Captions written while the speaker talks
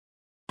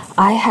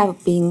I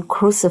have been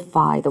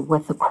crucified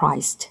with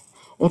Christ.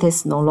 It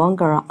is no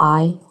longer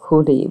I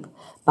who live,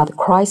 but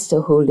Christ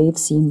who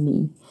lives in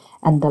me.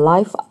 And the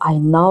life I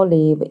now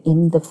live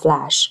in the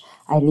flesh,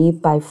 I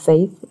live by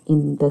faith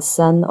in the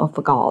Son of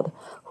God,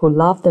 who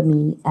loved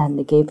me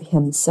and gave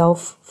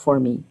himself for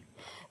me.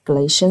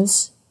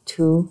 Galatians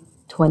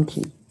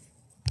 2:20.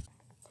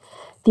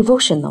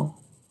 Devotional.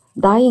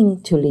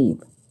 Dying to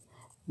live.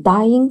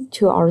 Dying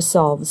to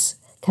ourselves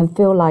can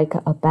feel like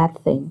a bad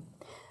thing.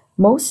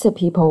 Most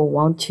people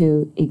want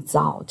to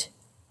exalt,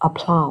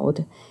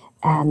 applaud,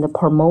 and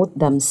promote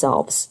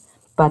themselves,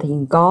 but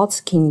in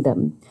God's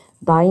kingdom,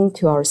 dying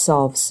to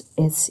ourselves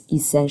is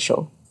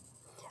essential.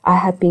 I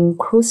have been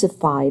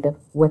crucified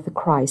with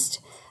Christ,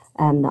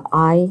 and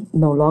I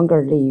no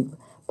longer live,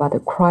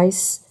 but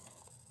Christ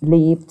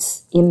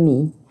lives in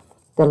me.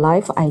 The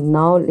life I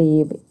now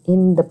live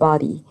in the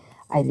body,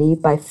 I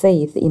live by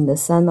faith in the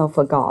Son of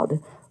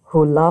God,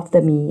 who loved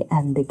me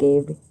and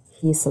gave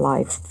his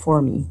life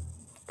for me.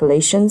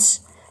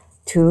 Galatians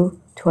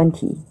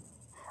 2:20.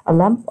 A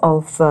lump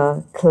of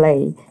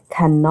clay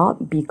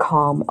cannot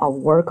become a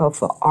work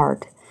of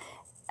art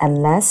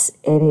unless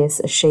it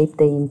is shaped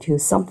into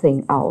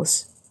something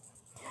else.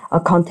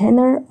 A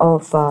container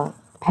of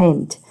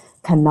paint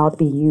cannot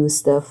be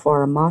used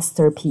for a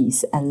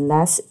masterpiece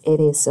unless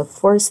it is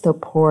first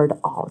poured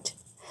out.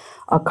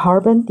 A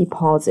carbon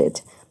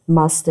deposit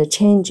must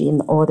change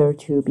in order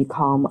to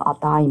become a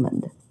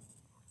diamond.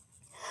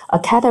 A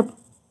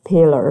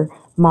caterpillar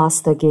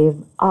must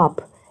give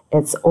up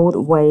its old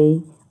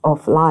way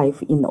of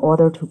life in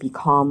order to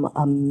become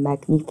a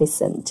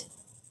magnificent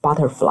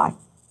butterfly.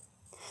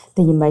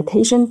 The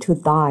invitation to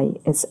die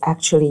is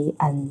actually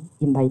an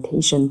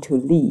invitation to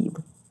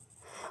live.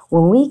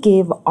 When we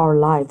give our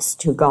lives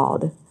to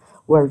God,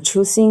 we're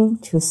choosing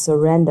to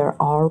surrender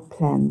our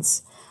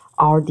plans,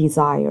 our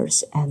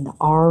desires, and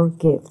our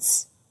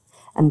gifts.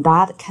 And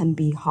that can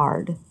be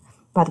hard,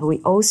 but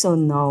we also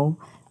know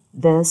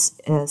this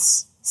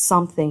is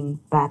something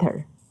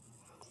better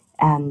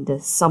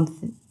and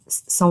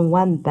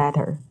someone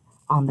better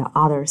on the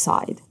other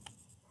side.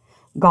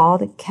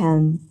 God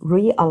can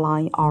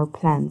realign our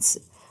plans,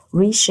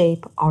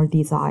 reshape our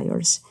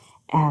desires,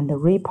 and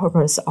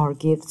repurpose our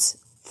gifts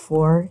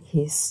for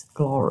his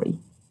glory.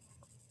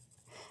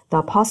 The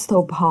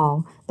Apostle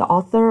Paul, the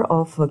author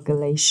of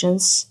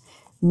Galatians,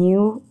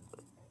 knew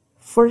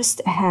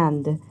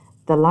firsthand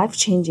the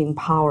life-changing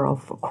power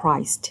of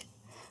Christ.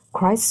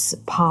 Christ's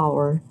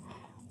power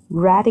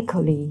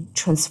radically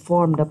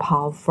transformed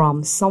Paul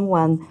from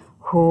someone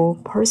who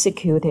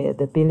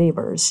persecuted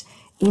believers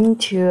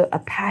into a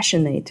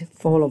passionate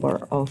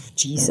follower of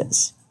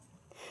Jesus.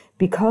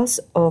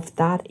 Because of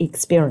that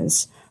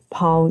experience,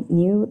 Paul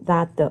knew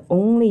that the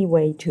only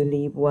way to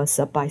live was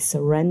by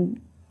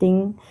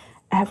surrendering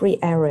every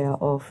area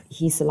of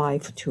his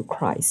life to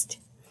Christ.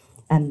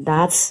 And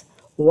that's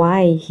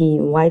why he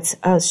invites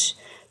us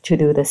to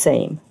do the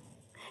same.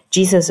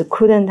 Jesus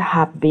couldn't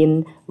have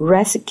been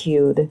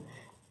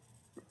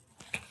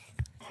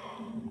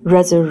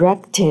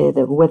resurrected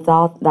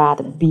without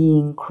that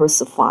being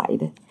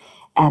crucified.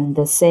 And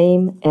the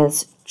same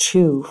is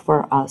true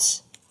for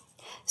us.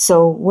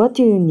 So what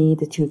do you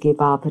need to give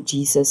up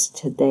Jesus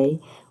today?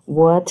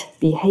 What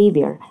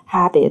behavior,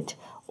 habit,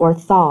 or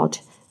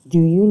thought do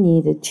you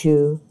need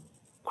to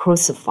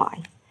crucify?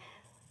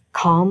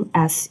 Come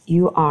as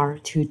you are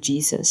to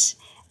Jesus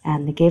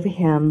and give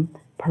him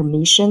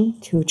permission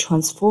to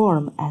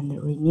transform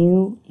and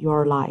renew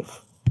your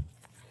life.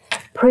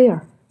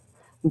 Prayer.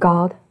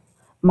 God,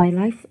 my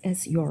life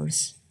is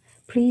yours.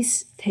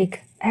 Please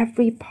take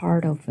every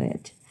part of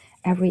it,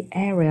 every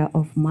area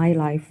of my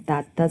life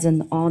that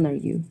doesn't honor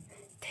you.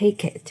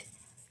 Take it.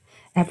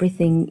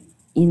 Everything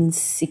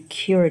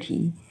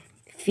insecurity,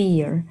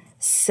 fear,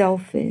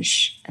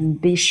 selfish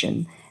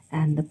ambition,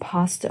 and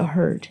past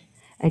hurt,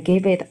 I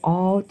give it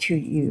all to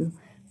you.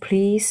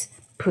 Please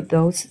put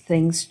those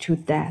things to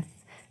death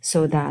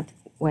so that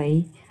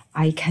way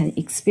I can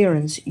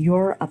experience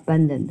your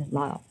abundant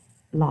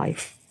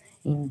life.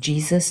 In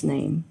Jesus'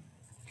 name,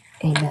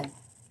 amen.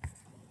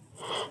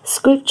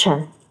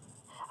 Scripture.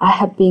 I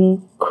have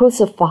been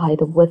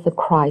crucified with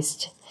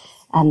Christ,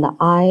 and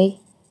I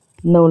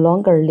no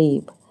longer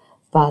live,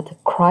 but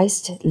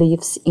Christ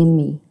lives in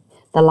me.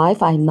 The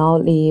life I now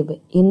live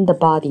in the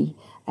body,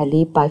 I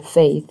live by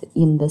faith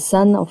in the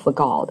Son of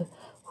God,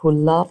 who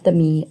loved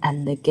me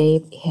and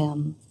gave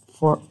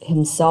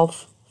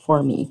himself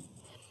for me.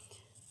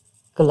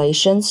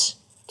 Galatians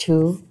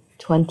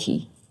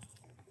 2:20.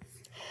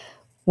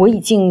 我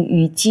已经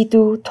与基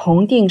督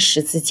同定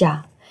十字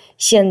架，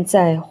现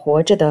在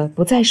活着的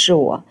不再是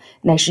我，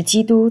乃是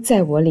基督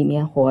在我里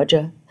面活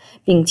着，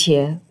并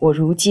且我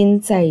如今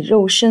在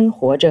肉身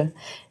活着，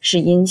是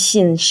因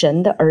信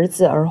神的儿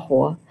子而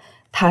活。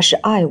他是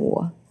爱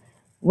我，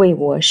为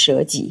我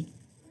舍己。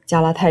加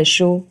拉太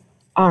书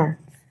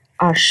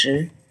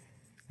2:20。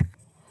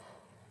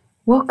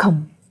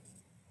Welcome.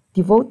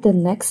 Devote the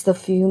next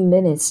few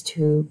minutes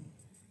to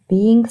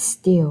being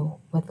still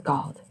with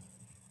God.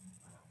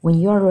 When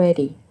you are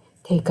ready,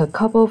 take a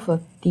couple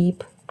of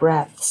deep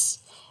breaths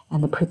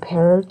and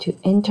prepare to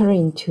enter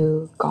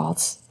into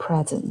God's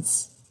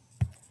presence.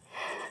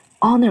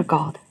 Honor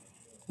God.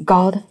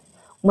 God,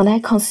 when I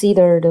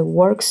consider the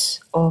works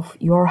of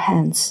your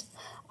hands,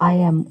 I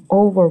am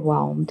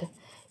overwhelmed.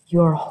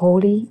 You are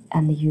holy,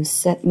 and you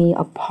set me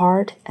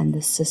apart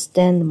and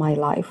sustain my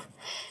life.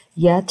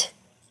 Yet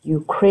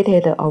you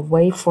created a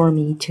way for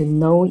me to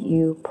know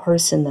you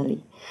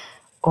personally.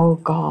 O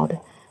God,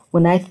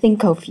 when I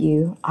think of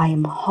you, I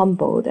am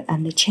humbled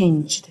and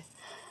changed.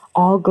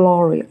 All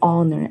glory,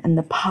 honor, and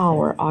the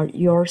power are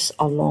yours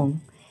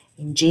alone.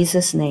 In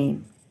Jesus'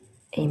 name,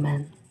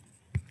 amen.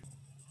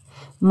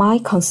 My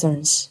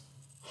concerns.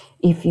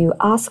 If you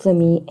ask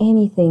me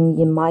anything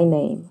in my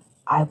name,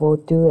 I will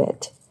do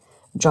it.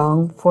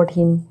 John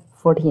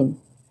 14:14.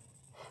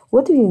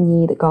 What do you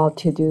need God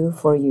to do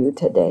for you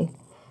today?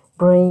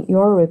 Bring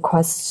your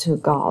requests to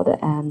God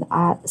and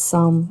add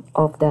some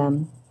of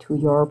them to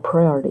your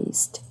prayer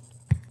list.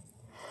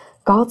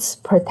 God's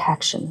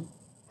protection.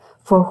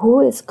 For who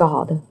is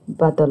God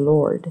but the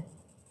Lord?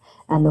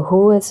 And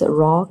who is a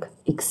rock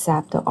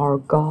except our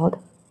God?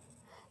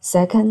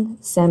 2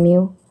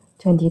 Samuel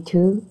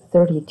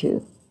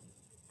 22:32.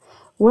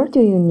 Where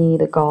do you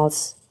need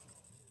God's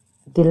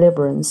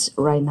deliverance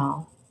right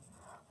now?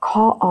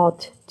 Call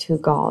out to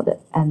God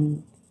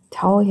and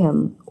tell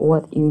Him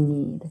what you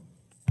need.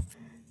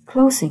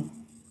 Closing.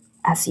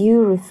 As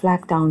you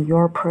reflect on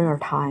your prayer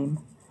time,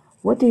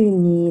 what do you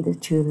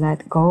need to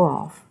let go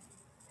of?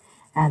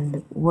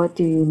 And what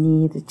do you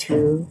need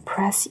to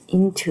press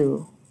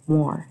into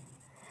more?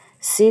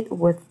 Sit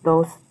with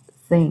those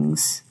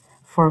things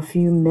for a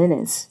few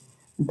minutes.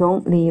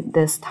 Don't leave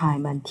this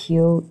time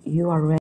until you are ready.